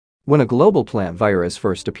When a global plant virus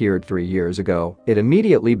first appeared 3 years ago, it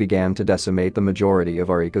immediately began to decimate the majority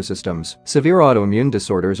of our ecosystems. Severe autoimmune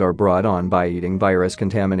disorders are brought on by eating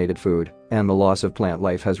virus-contaminated food, and the loss of plant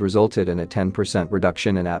life has resulted in a 10%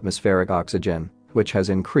 reduction in atmospheric oxygen, which has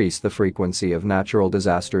increased the frequency of natural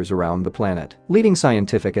disasters around the planet. Leading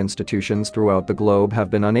scientific institutions throughout the globe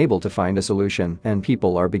have been unable to find a solution, and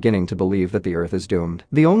people are beginning to believe that the Earth is doomed.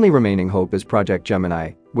 The only remaining hope is Project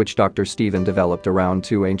Gemini, which Dr. Stephen developed around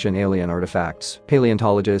 2 ancient alien artifacts.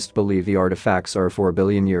 Paleontologists believe the artifacts are 4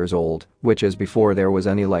 billion years old, which is before there was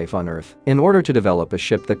any life on Earth. In order to develop a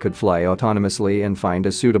ship that could fly autonomously and find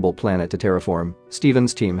a suitable planet to terraform,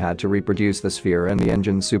 Stephen's team had to reproduce the sphere and the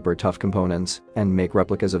engine's super tough components and make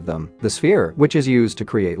replicas of them. The sphere, which is used to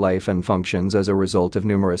create life and functions as a result of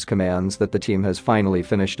numerous commands that the team has finally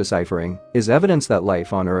finished deciphering, is evidence that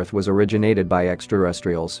life on Earth was originated by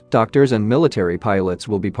extraterrestrials. Doctors and military pilots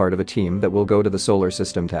will be part of a team that will go to the solar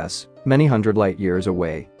system tests, many hundred light years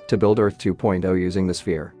away, to build Earth 2.0 using the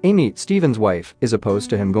sphere. Amy, Stephen's wife, is opposed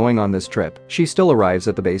to him going on this trip. She still arrives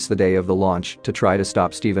at the base the day of the launch to try to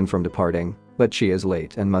stop Stephen from departing, but she is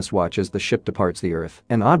late and must watch as the ship departs the Earth.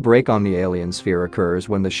 An odd break on the alien sphere occurs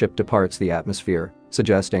when the ship departs the atmosphere,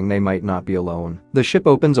 suggesting they might not be alone. The ship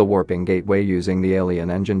opens a warping gateway using the alien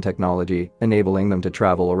engine technology, enabling them to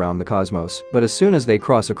travel around the cosmos. But as soon as they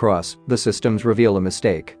cross across, the systems reveal a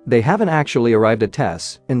mistake. They haven't actually arrived at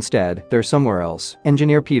Tess. Instead, they're somewhere else.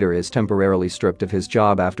 Engineer Peter is temporarily stripped of his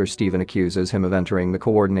job after Stephen accuses him of entering the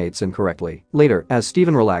coordinates incorrectly. Later, as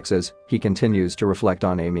Stephen relaxes, he continues to reflect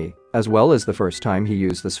on Amy, as well as the first time he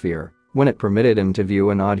used the sphere, when it permitted him to view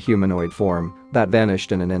an odd humanoid form that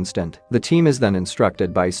vanished in an instant. The team is then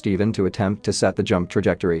instructed by Stephen to attempt to set the jump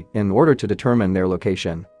trajectory in order to determine their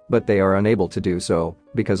location, but they are unable to do so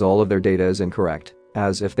because all of their data is incorrect,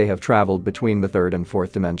 as if they have traveled between the 3rd and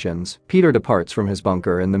 4th dimensions. Peter departs from his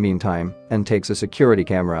bunker in the meantime and takes a security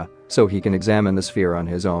camera so he can examine the sphere on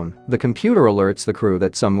his own. The computer alerts the crew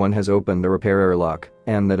that someone has opened the repair airlock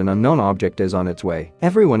and that an unknown object is on its way.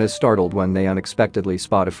 Everyone is startled when they unexpectedly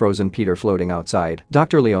spot a frozen Peter floating outside.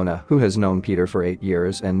 Dr. Leona, who has known Peter for 8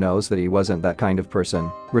 years and knows that he wasn't that kind of person,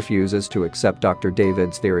 refuses to accept Dr.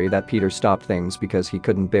 David's theory that Peter stopped things because he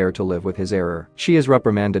couldn't bear to live with his error. She is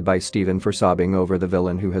reprimanded by Stephen for sobbing over the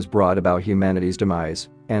villain who has brought about humanity's demise,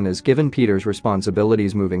 and is given Peter's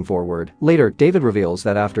responsibilities moving forward. Later, David reveals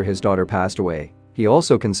that after his daughter passed away, he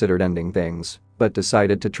also considered ending things, but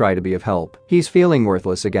decided to try to be of help. He's feeling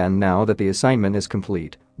worthless again now that the assignment is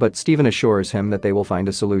complete, but Stephen assures him that they will find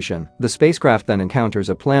a solution. The spacecraft then encounters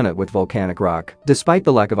a planet with volcanic rock. Despite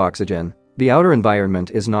the lack of oxygen, the outer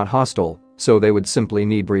environment is not hostile, so they would simply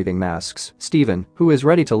need breathing masks. Stephen, who is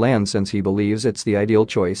ready to land since he believes it's the ideal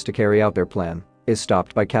choice to carry out their plan, is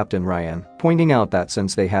stopped by Captain Ryan, pointing out that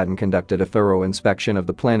since they hadn't conducted a thorough inspection of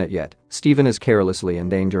the planet yet, Stephen is carelessly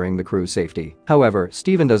endangering the crew's safety. However,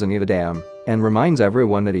 Stephen doesn't give a damn and reminds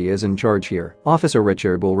everyone that he is in charge here. Officer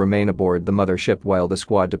Richard will remain aboard the mothership while the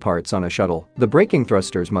squad departs on a shuttle. The braking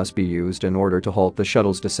thrusters must be used in order to halt the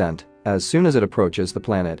shuttle's descent as soon as it approaches the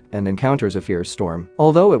planet and encounters a fierce storm.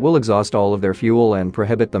 Although it will exhaust all of their fuel and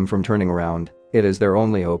prohibit them from turning around, it is their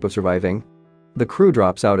only hope of surviving. The crew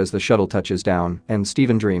drops out as the shuttle touches down, and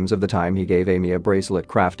Stephen dreams of the time he gave Amy a bracelet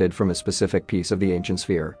crafted from a specific piece of the ancient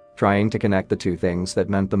sphere, trying to connect the two things that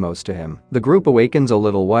meant the most to him. The group awakens a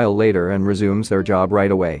little while later and resumes their job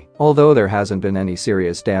right away. Although there hasn't been any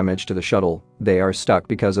serious damage to the shuttle, they are stuck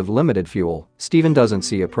because of limited fuel. Stephen doesn't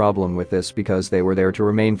see a problem with this because they were there to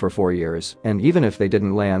remain for 4 years, and even if they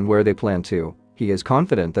didn't land where they planned to, he is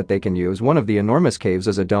confident that they can use one of the enormous caves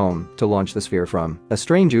as a dome to launch the sphere from. A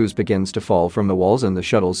strange ooze begins to fall from the walls in the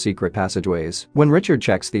shuttle's secret passageways. When Richard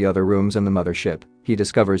checks the other rooms in the mothership, he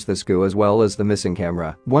discovers this goo as well as the missing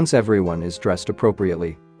camera. Once everyone is dressed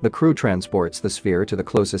appropriately, the crew transports the sphere to the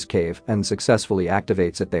closest cave and successfully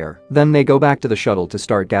activates it there. Then they go back to the shuttle to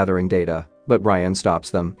start gathering data, but Ryan stops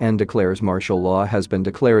them and declares martial law has been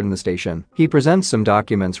declared in the station. He presents some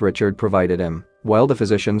documents Richard provided him, while the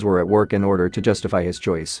physicians were at work in order to justify his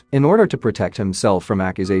choice. In order to protect himself from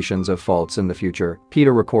accusations of faults in the future,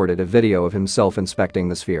 Peter recorded a video of himself inspecting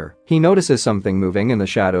the sphere. He notices something moving in the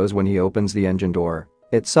shadows when he opens the engine door.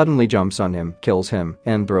 It suddenly jumps on him, kills him,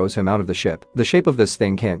 and throws him out of the ship. The shape of this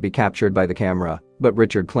thing can't be captured by the camera, but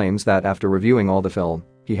Richard claims that after reviewing all the film,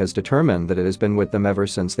 he has determined that it has been with them ever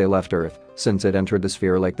since they left Earth, since it entered the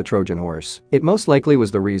sphere like the Trojan horse. It most likely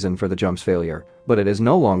was the reason for the jump's failure, but it is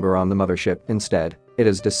no longer on the mothership. Instead, it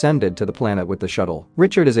has descended to the planet with the shuttle.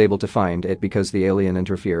 Richard is able to find it because the alien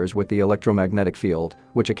interferes with the electromagnetic field,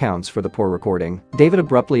 which accounts for the poor recording. David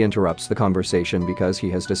abruptly interrupts the conversation because he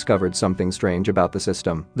has discovered something strange about the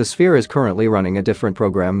system. The sphere is currently running a different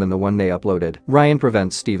program than the one they uploaded. Ryan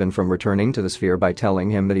prevents Steven from returning to the sphere by telling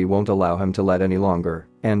him that he won't allow him to let any longer,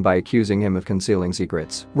 and by accusing him of concealing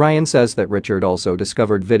secrets. Ryan says that Richard also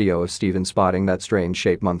discovered video of Steven spotting that strange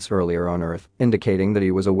shape months earlier on Earth, indicating that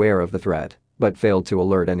he was aware of the threat, but failed to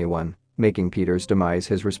alert anyone, making Peter's demise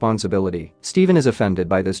his responsibility. Steven is offended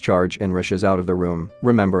by this charge and rushes out of the room,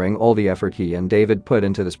 remembering all the effort he and David put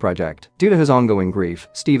into this project. Due to his ongoing grief,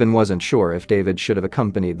 Steven wasn't sure if David should have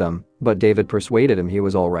accompanied them, but David persuaded him he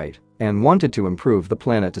was alright, and wanted to improve the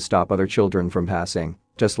planet to stop other children from passing,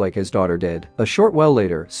 just like his daughter did. A short while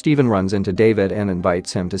later, Steven runs into David and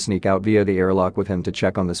invites him to sneak out via the airlock with him to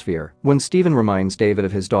check on the sphere. When Steven reminds David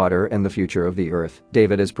of his daughter and the future of the Earth,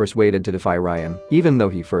 David is persuaded to defy Ryan, even though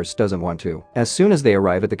he first doesn't want to. As soon as they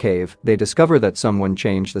arrive at the cave, they discover that someone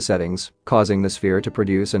changed the settings, causing the sphere to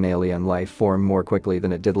produce an alien life form more quickly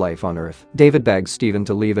than it did life on Earth. David begs Steven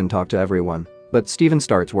to leave and talk to everyone, but Steven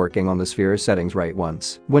starts working on the sphere's settings right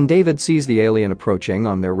once. When David sees the alien approaching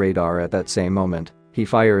on their radar at that same moment, he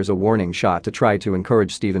fires a warning shot to try to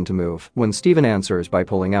encourage Steven to move. When Steven answers by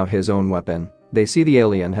pulling out his own weapon, they see the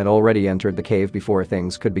alien had already entered the cave before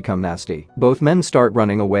things could become nasty. Both men start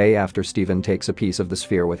running away after Steven takes a piece of the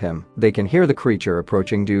sphere with him. They can hear the creature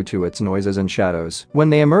approaching due to its noises and shadows. When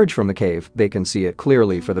they emerge from the cave, they can see it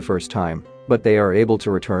clearly for the first time, but they are able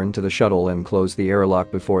to return to the shuttle and close the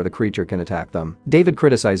airlock before the creature can attack them. David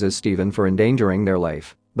criticizes Steven for endangering their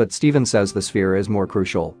life, but Steven says the sphere is more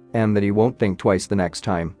crucial, and that he won't think twice the next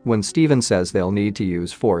time. When Steven says they'll need to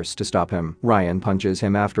use force to stop him, Ryan punches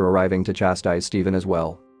him after arriving to chastise Steven as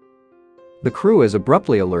well. The crew is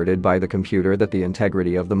abruptly alerted by the computer that the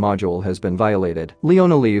integrity of the module has been violated.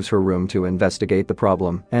 Leona leaves her room to investigate the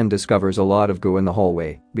problem and discovers a lot of goo in the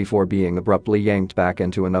hallway, before being abruptly yanked back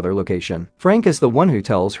into another location. Frank is the one who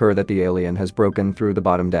tells her that the alien has broken through the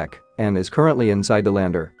bottom deck and is currently inside the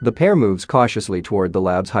lander. The pair moves cautiously toward the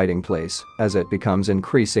lab's hiding place, as it becomes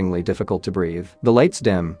increasingly difficult to breathe. The lights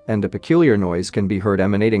dim, and a peculiar noise can be heard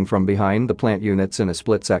emanating from behind the plant units in a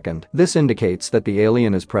split second. This indicates that the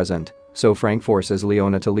alien is present, so Frank forces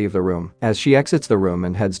Leona to leave the room. As she exits the room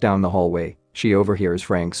and heads down the hallway, she overhears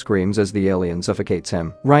Frank's screams as the alien suffocates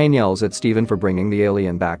him. Ryan yells at Steven for bringing the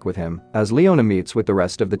alien back with him, as Leona meets with the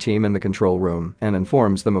rest of the team in the control room and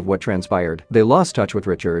informs them of what transpired. They lost touch with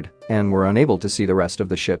Richard and were unable to see the rest of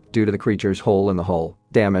the ship due to the creature's hole in the hull,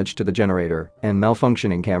 damage to the generator, and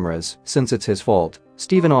malfunctioning cameras. Since it's his fault,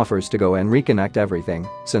 Steven offers to go and reconnect everything,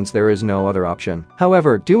 since there is no other option.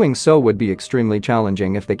 However, doing so would be extremely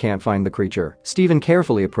challenging if they can't find the creature. Steven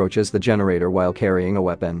carefully approaches the generator while carrying a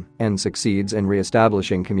weapon and succeeds in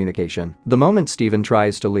re-establishing communication. The moment Steven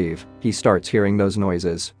tries to leave, he starts hearing those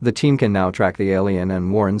noises. The team can now track the alien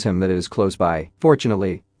and warns him that it is close by.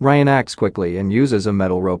 Fortunately, Ryan acts quickly and uses a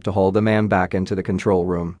metal rope to haul the man back into the control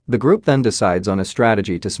room. The group then decides on a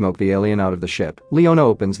strategy to smoke the alien out of the ship. Leona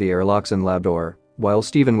opens the airlocks and lab door, while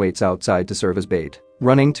Steven waits outside to serve as bait,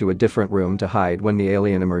 running to a different room to hide when the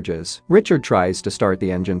alien emerges. Richard tries to start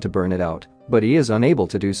the engine to burn it out, but he is unable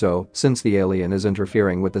to do so since the alien is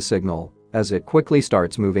interfering with the signal, as it quickly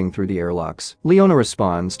starts moving through the airlocks. Leona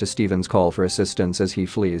responds to Steven's call for assistance as he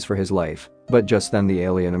flees for his life, but just then the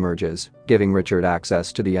alien emerges, giving Richard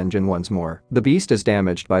access to the engine once more. The beast is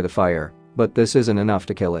damaged by the fire, but this isn't enough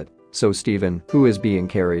to kill it. So Steven, who is being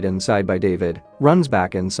carried inside by David, runs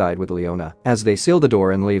back inside with Leona. As they seal the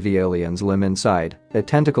door and leave the alien's limb inside, a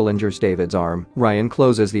tentacle injures David's arm. Ryan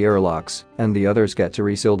closes the airlocks, and the others get to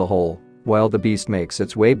reseal the hole, while the beast makes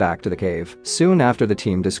its way back to the cave. Soon after the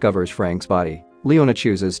team discovers Frank's body, Leona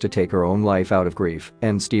chooses to take her own life out of grief,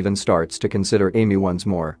 and Steven starts to consider Amy once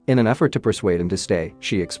more. In an effort to persuade him to stay,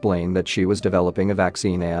 she explained that she was developing a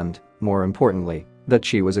vaccine and, more importantly, that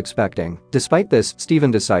she was expecting. Despite this,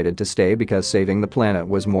 Steven decided to stay because saving the planet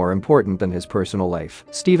was more important than his personal life.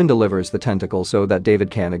 Steven delivers the tentacle so that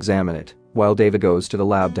David can examine it, while David goes to the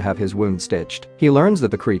lab to have his wound stitched. He learns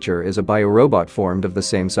that the creature is a biorobot formed of the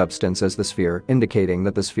same substance as the sphere, indicating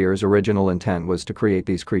that the sphere's original intent was to create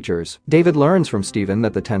these creatures. David learns from Steven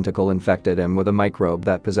that the tentacle infected him with a microbe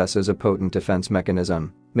that possesses a potent defense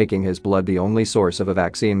mechanism, making his blood the only source of a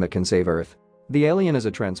vaccine that can save Earth. The alien is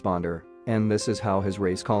a transponder, and this is how his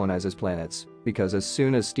race colonizes planets, because as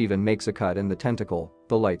soon as Steven makes a cut in the tentacle,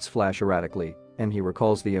 the lights flash erratically, and he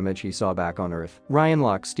recalls the image he saw back on Earth. Ryan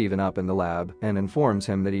locks Steven up in the lab and informs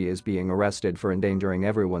him that he is being arrested for endangering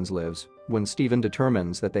everyone's lives. When Steven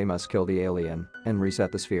determines that they must kill the alien and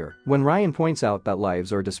reset the sphere. When Ryan points out that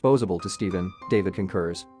lives are disposable to Steven, David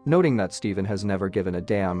concurs, noting that Steven has never given a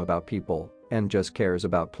damn about people and just cares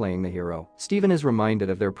about playing the hero. Steven is reminded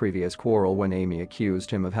of their previous quarrel when Amy accused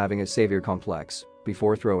him of having a savior complex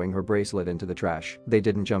before throwing her bracelet into the trash. They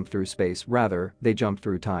didn't jump through space, rather, they jumped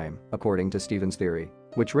through time, according to Steven's theory,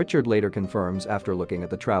 which Richard later confirms after looking at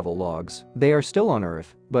the travel logs. They are still on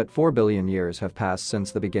Earth, but 4 billion years have passed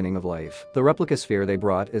since the beginning of life. The replica sphere they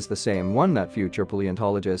brought is the same one that future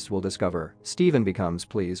paleontologists will discover. Steven becomes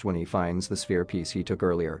pleased when he finds the sphere piece he took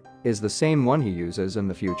earlier is the same one he uses in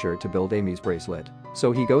the future to build Amy's bracelet.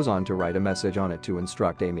 So he goes on to write a message on it to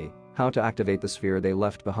instruct Amy how to activate the sphere they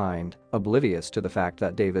left behind, oblivious to the fact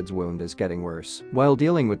that David's wound is getting worse. While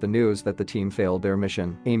dealing with the news that the team failed their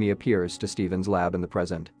mission, Amy appears to Steven's lab in the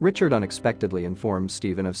present. Richard unexpectedly informs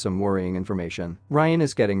Steven of some worrying information. Ryan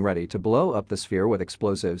is getting ready to blow up the sphere with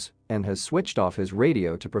explosives and has switched off his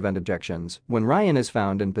radio to prevent ejections. When Ryan is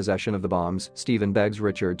found in possession of the bombs, Steven begs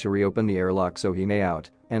Richard to reopen the airlock so he may out,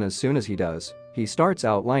 and as soon as he does, he starts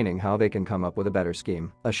outlining how they can come up with a better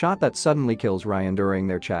scheme. A shot that suddenly kills Ryan during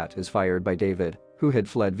their chat is fired by David, who had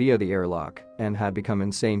fled via the airlock and had become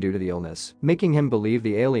insane due to the illness. Making him believe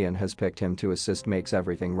the alien has picked him to assist makes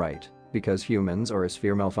everything right, because humans are a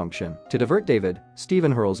sphere malfunction. To divert David,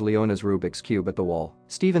 Steven hurls Leona's Rubik's Cube at the wall.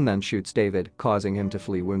 Steven then shoots David, causing him to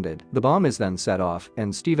flee wounded. The bomb is then set off,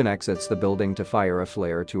 and Steven exits the building to fire a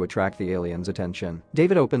flare to attract the alien's attention.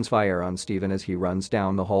 David opens fire on Steven as he runs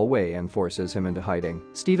down the hallway and forces him into hiding.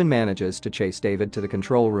 Steven manages to chase David to the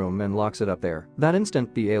control room and locks it up there. That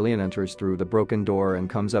instant, the alien enters through the broken door and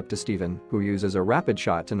comes up to Steven, who uses a rapid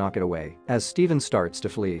shot to knock it away. As Steven starts to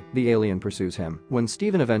flee, the alien pursues him. When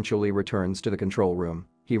Steven eventually returns to the control room,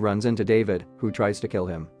 he runs into David, who tries to kill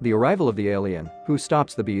him. The arrival of the alien, who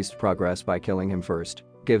stops the beast's progress by killing him first,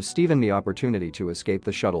 gives Steven the opportunity to escape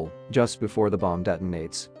the shuttle just before the bomb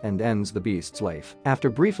detonates and ends the beast's life. After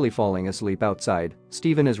briefly falling asleep outside,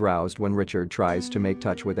 Steven is roused when Richard tries to make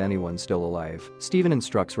touch with anyone still alive. Steven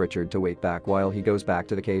instructs Richard to wait back while he goes back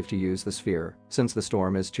to the cave to use the sphere, since the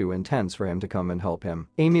storm is too intense for him to come and help him.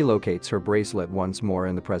 Amy locates her bracelet once more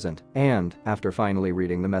in the present and, after finally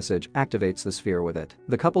reading the message, activates the sphere with it.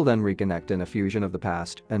 The couple then reconnect in a fusion of the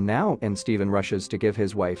past and Steven rushes to give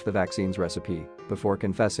his wife the vaccine's recipe before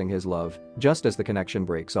confessing his love. Just as the connection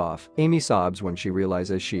breaks off, Amy sobs when she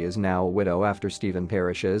realizes she is now a widow after Steven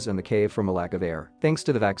perishes in the cave from a lack of air. Thanks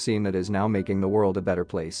to the vaccine that is now making the world a better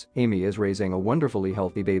place, Amy is raising a wonderfully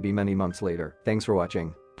healthy baby many months later. Thanks for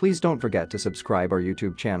watching. Please don't forget to subscribe our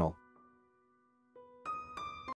YouTube channel.